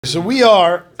So we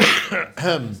are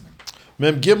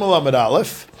Mem Gimel Amud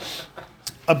Aleph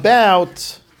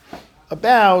about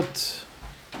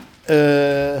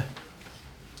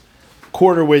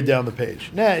quarter way down the page.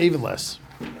 Nah, even less.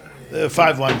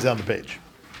 5 lines down the page.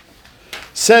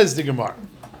 Says the Gemara.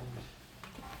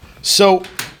 So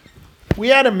we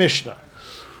had a Mishnah,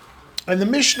 and the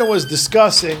Mishnah was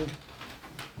discussing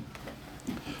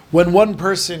when one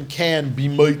person can be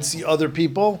moitzi other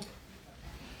people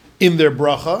in their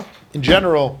bracha. In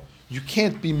general, you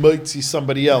can't be moitzi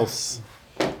somebody else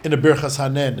in a birchas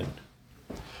hanenin.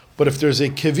 But if there's a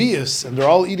kaviyas and they're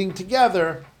all eating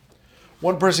together,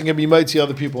 one person can be moitzi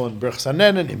other people in birchas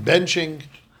hanenin, in benching.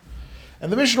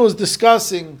 And the Mishnah was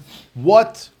discussing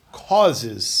what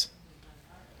causes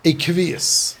a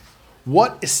kaviyas.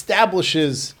 What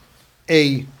establishes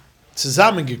a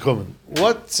zusammengekumen?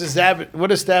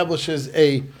 What establishes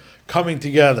a coming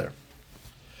together?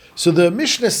 So the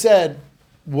Mishnah said,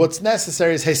 what's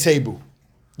necessary is hesebu.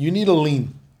 You need a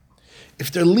lean.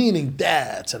 If they're leaning,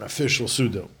 that's an official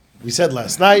sudo. We said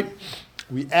last night,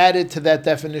 we added to that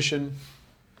definition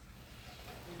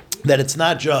that it's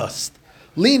not just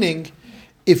leaning.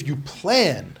 If you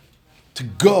plan to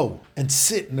go and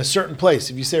sit in a certain place,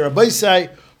 if you say, Rabbi Say,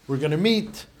 we're going to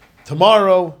meet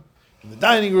tomorrow in the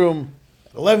dining room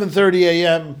at 11:30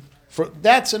 a.m.,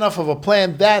 that's enough of a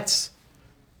plan. That's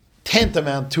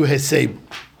tantamount to Hesebu.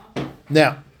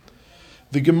 Now,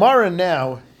 the Gemara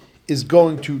now is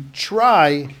going to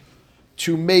try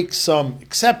to make some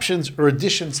exceptions or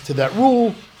additions to that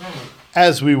rule,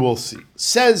 as we will see.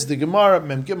 Says the Gemara,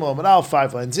 Mem Gimel Amud Aleph,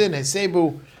 5 lines in,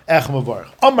 Hesebu Ech Mavarech.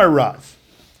 Amar Rav.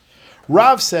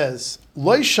 Rav says,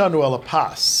 Lo yishanu el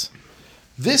pas.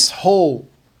 This whole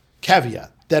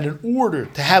caveat, that in order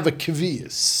to have a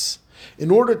kaviyas, in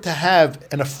order to have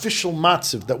an official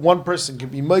matziv that one person can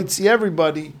be moitzi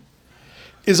everybody,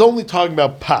 is only talking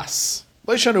about pas.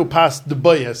 Lo yishanu pas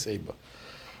debay haseba.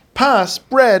 Pas,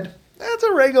 bread, that's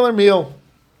a regular meal.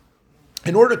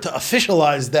 In order to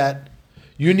officialize that,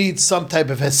 you need some type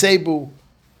of hesebu,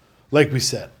 like we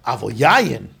said. Aval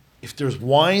yayin, if there's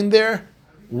wine there,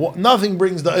 nothing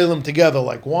brings the olam together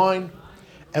like wine.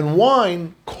 And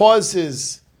wine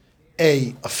causes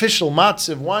a official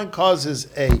matziv, wine causes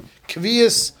a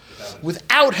kaviyas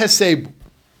without hesebu.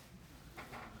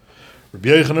 Rabbi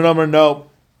Yochanan Amar,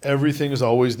 no, everything is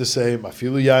always the same.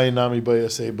 Afilu yayin nami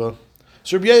b'haseba.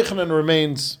 So Rabbi Yochanan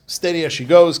remains steady as she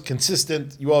goes,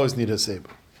 consistent. You always need heseba.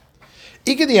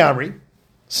 Ika di Amri,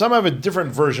 some have a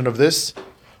different version of this,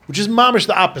 which is mamish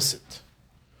the opposite.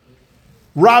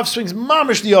 Rav swings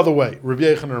mamish the other way. Rabbi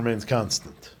Yochanan remains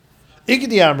constant. Ika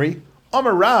di Amri,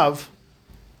 Amar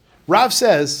Rav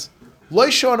says, Lo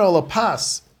yishanu la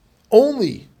pas,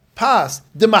 only pas,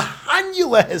 the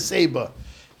mahanyula heseba,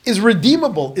 is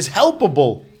redeemable, is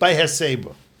helpable by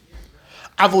heseba.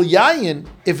 Avol yayin,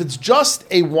 if it's just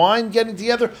a wine getting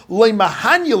together, lo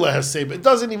mahanyula heseba, it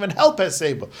doesn't even help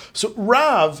heseba. So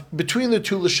Rav, between the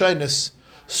two lashonos,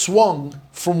 swung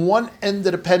from one end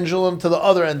of the pendulum to the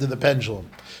other end of the pendulum.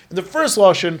 In the first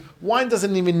lashon, wine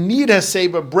doesn't even need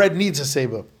heseba, bread needs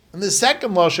heseba. In the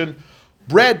second lashon,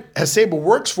 bread heseba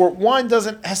works for, wine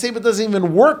doesn't, heseba doesn't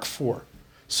even work for.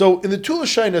 So in the two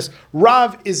lashonos,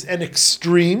 Rav is an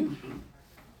extreme,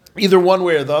 either one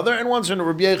way or the other, and once in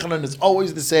Rabbi Yochanan is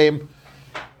always the same.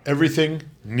 Everything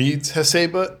needs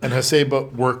heseba, and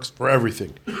heseba works for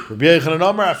everything. Rabbi Yochanan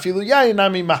Amar afilu yayin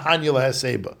nami mahanyula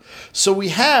heseba. So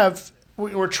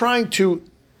we're trying to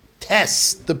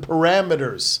test the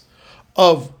parameters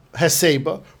of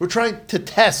heseba. We're trying to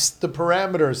test the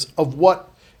parameters of what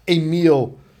a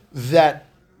meal that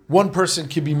one person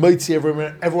can be moitzi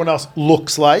everyone else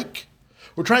looks like.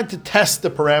 We're trying to test the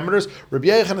parameters. Rabbi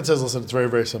Yochanan says, listen, it's very,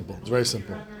 very simple. It's very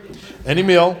simple. Any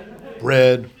meal,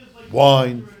 bread,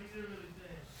 wine,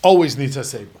 always needs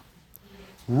heseba.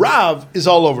 Rav is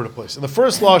all over the place. In the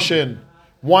first lashon,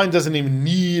 wine doesn't even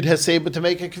need heseba to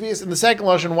make a kaviyas. In the second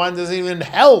lashon, wine doesn't even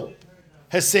help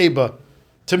heseba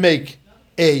to make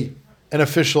an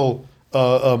official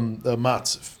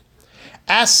matziv.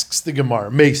 Asks the Gemara,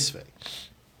 Meisvei.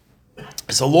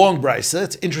 It's a long brisa.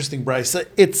 It's interesting brisa.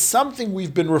 It's something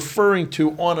we've been referring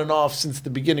to on and off since the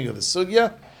beginning of the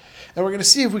sugya, and we're going to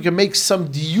see if we can make some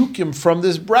diukim from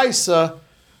this brisa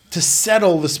to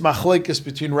settle this machlekes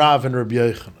between Rav and Rabbi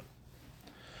Yochanan.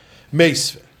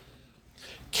 Meisvei.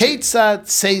 Ketzad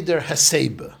seder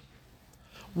haseba.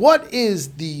 What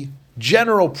is the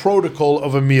general protocol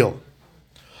of a meal?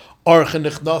 Archa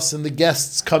nichnas, and the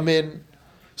guests come in,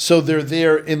 so they're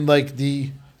there in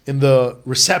the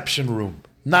reception room,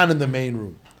 not in the main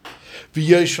room.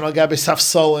 They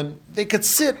could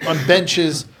sit on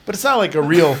benches, but but it's not like a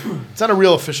real. It's not a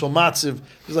real official matziv.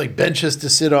 There's like benches to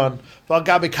sit on.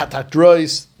 Valgabe katat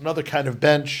drois, another kind of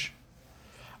bench.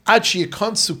 Ad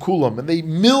sheyikansu kulam, and they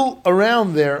mill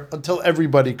around there until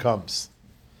everybody comes.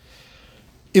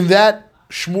 In that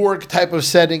shmorg type of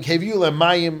setting, heviu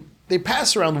lemayim, they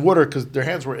pass around water because their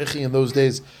hands were ichi in those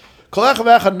days. In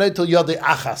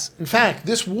fact,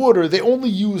 this water they only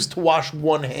use to wash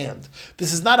one hand.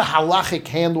 This is not a halachic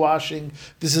hand washing.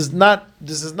 This is not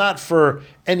for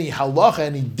any halacha,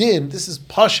 any din. This is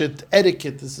pashut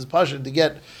etiquette. This is pashut to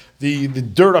get the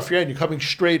dirt off your hand. You're coming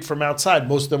straight from outside.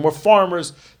 Most of them were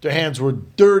farmers. Their hands were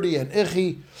dirty and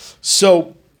ichi.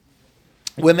 So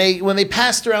when they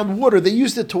passed around water, they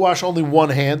used it to wash only one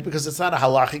hand because it's not a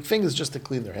halachic thing. It's just to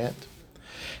clean their hand.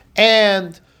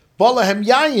 And Balahem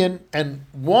yayin, and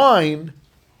wine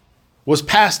was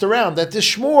passed around. At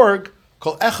this shmorg,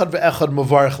 kol echad ve'echad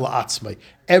mavarich la'atzmai.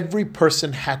 Every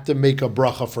person had to make a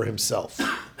bracha for himself.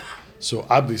 So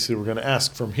obviously we're going to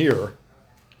ask from here,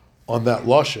 on that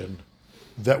lashon,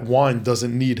 that wine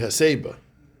doesn't need haseba.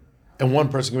 And one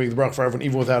person can make the bracha for everyone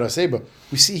even without haseba.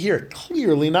 We see here,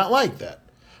 clearly not like that.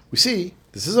 We see,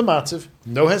 this is a matziv,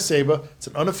 no haseba, it's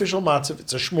an unofficial matziv,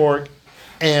 it's a shmorg,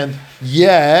 and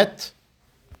yet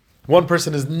one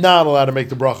person is not allowed to make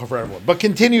the bracha for everyone. But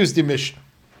continues the Mishnah.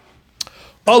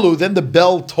 Alu, then the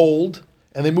bell tolled,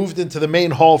 and they moved into the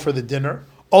main hall for the dinner.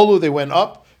 Alu, they went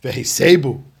up,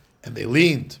 vehesebu, and they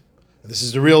leaned. And this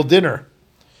is the real dinner.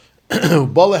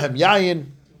 Balahem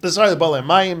yayin, the balahem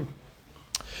mayim.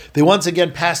 They once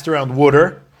again passed around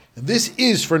water, and this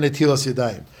is for netilas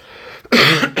yadayim.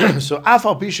 So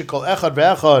afal pisha kol echad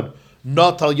ve'echad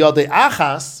natal yadei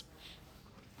achas.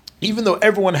 Even though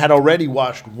everyone had already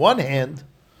washed one hand,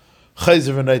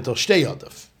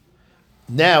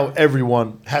 now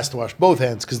everyone has to wash both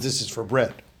hands because this is for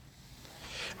bread.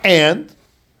 And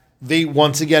they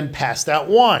once again passed out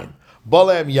wine.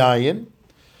 Balaam yayin,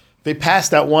 they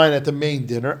passed out wine at the main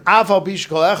dinner.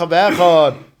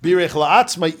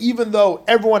 Even though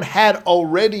everyone had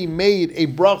already made a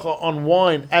bracha on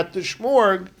wine at the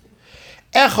shmorg,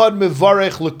 echad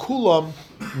mevarech lekulam,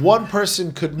 one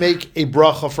person could make a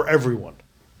bracha for everyone.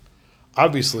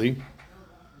 Obviously,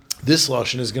 this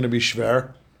lashon is going to be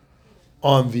shver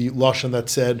on the lashon that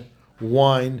said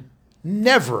wine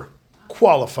never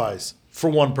qualifies for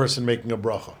one person making a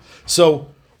bracha. So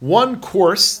one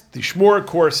course, the shmor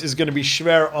course, is going to be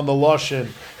shver on the lashon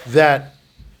that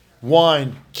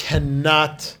wine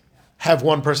cannot have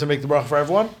one person make the bracha for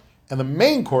everyone, and the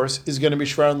main course is going to be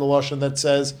shver on the lashon that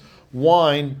says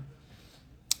wine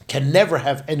can never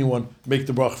have anyone make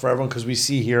the bracha for everyone, because we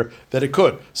see here that it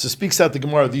could. So speaks out the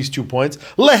Gemara these 2 points.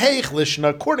 Leheich lishna,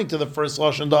 according to the first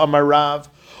lashon, the Amar Rav,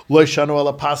 lo shanu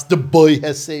alapas the boy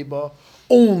heseba.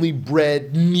 Only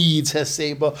bread needs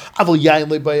heseba. Aval yain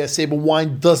le'boy heseba.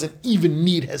 Wine doesn't even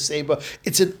need heseba.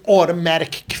 It's an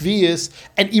automatic kviyas,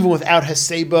 and even without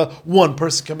heseba, one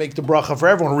person can make the bracha for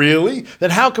everyone. Really? Then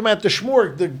how come at the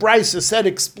shmor the Brisa said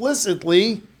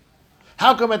explicitly?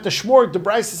 How come at the shmorg, the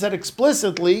Brisa said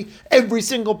explicitly, every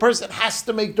single person has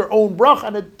to make their own bracha,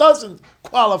 and it doesn't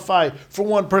qualify for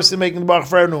one person making the bracha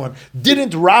for everyone?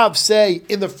 Didn't Rav say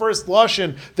in the first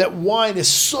lashon that wine is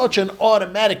such an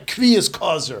automatic kviyas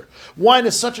causer? Wine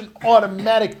is such an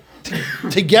automatic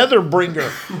together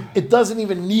bringer. It doesn't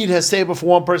even need heseba for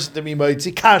one person to be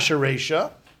ma'itzi. Kasha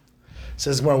reisha.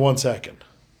 Says Gemara, 1 second.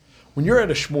 When you're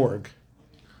at a shmorg,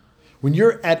 when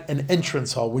you're at an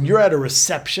entrance hall, when you're at a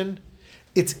reception,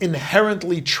 it's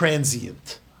inherently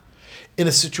transient. In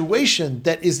a situation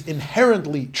that is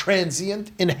inherently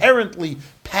transient, inherently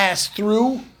passed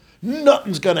through,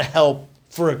 nothing's going to help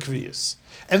for a kviyas.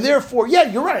 And therefore, yeah,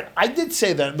 you're right. I did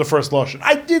say that in the first lashon.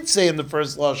 I did say in the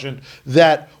first lashon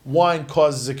that wine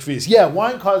causes a kviyas. Yeah,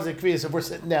 wine causes a kviyas if we're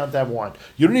sitting down to have wine.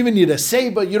 You don't even need a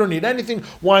seba. You don't need anything.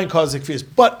 Wine causes a kviyas.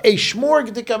 But a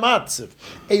shmorgdika matziv,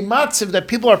 a matziv that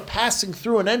people are passing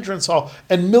through an entrance hall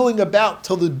and milling about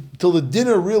till the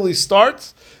dinner really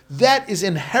starts, that is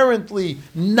inherently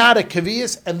not a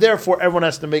kviyas, and therefore everyone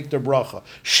has to make their bracha.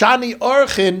 Shani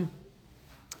Orchin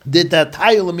did that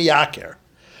tayil miyaker.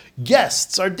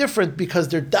 Guests are different because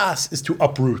their das is to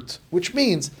uproot, which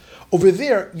means over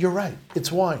there, you're right,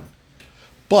 it's wine.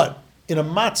 But in a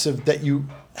matziv that you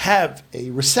have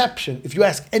a reception, if you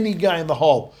ask any guy in the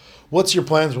hall, what's your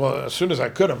plans? Well, as soon as I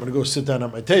could, I'm going to go sit down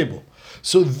at my table.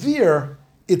 So there,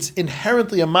 it's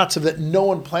inherently a matziv that no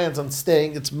one plans on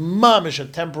staying. It's mamish, a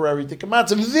temporary tikka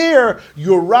matziv. There,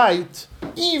 you're right,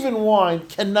 even wine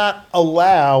cannot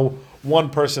allow one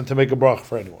person to make a bracha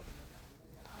for anyone.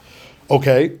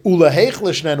 Okay, ulaheich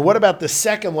lishna, and what about the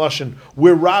second lashon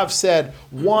where Rav said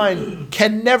wine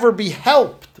can never be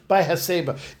helped by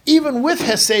Heseba. Even with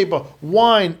Heseba,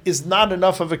 wine is not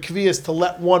enough of a kvias to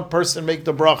let one person make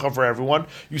the bracha for everyone.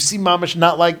 You see mamash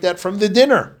not like that from the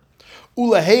dinner.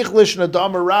 Ulaheichlish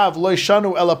nadam rav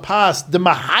loishanu elapas de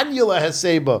mahanyula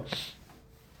Heseba.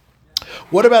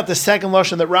 What about the second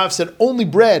lashon that Rav said only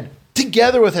bread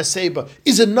together with Heseba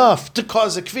is enough to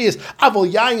cause a kvias? Avol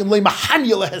yayin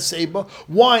leimahanyula Heseba.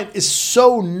 Wine is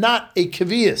so not a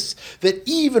kvias that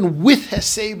even with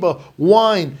Heseba,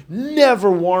 wine never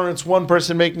warrants one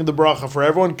person making the bracha for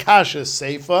everyone. Kasha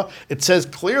seifa. It says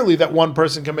clearly that one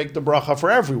person can make the bracha for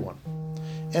everyone.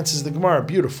 Answers the Gemara,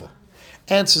 beautiful.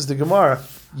 Answers the Gemara,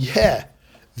 yeah,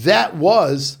 that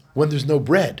was when there's no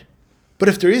bread. But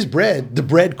if there is bread, the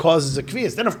bread causes a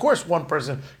kvias. Then, of course, one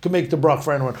person can make the bracha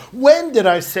for anyone. When did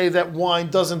I say that wine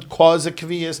doesn't cause a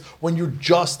kvias? When you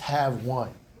just have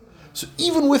wine. So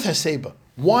even with Heseba,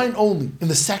 wine only, in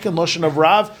the second lashon of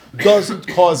Rav, doesn't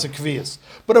cause a kvias.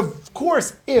 But of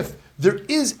course, if there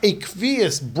is a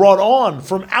kvias brought on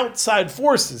from outside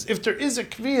forces, if there is a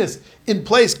kvias in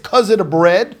place because of the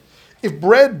bread, if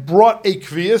bread brought a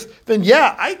kvias, then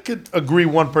yeah, I could agree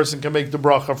one person can make the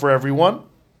bracha for everyone.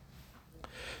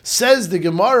 Says the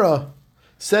Gemara,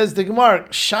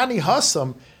 Shani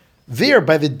Hasam, there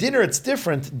by the dinner it's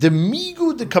different. The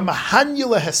migu de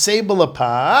kamahanyula heseba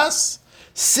lapas,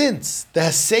 since the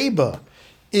heseba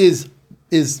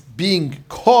is being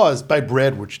caused by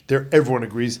bread, which there everyone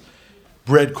agrees,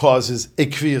 bread causes a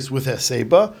kvias with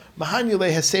heseba.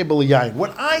 Mahanyule heseba liyayin.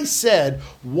 When I said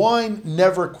wine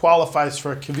never qualifies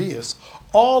for a kvias,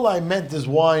 all I meant is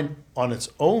wine on its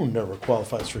own never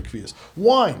qualifies for kvias.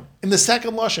 Wine, in the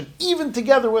second lashon, even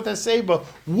together with heseba,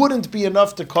 wouldn't be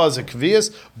enough to cause a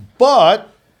kvias, but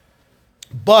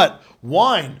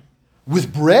wine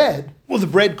with bread, well, the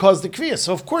bread caused the kvias,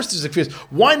 so of course there's a kvias.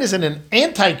 Wine isn't an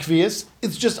anti-kvias,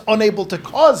 it's just unable to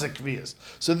cause a kvias.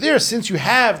 So there, since you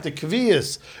have the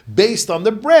kvias based on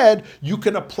the bread, you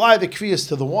can apply the kvias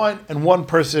to the wine, and one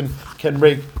person can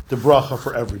make the bracha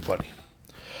for everybody.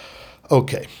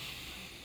 Okay.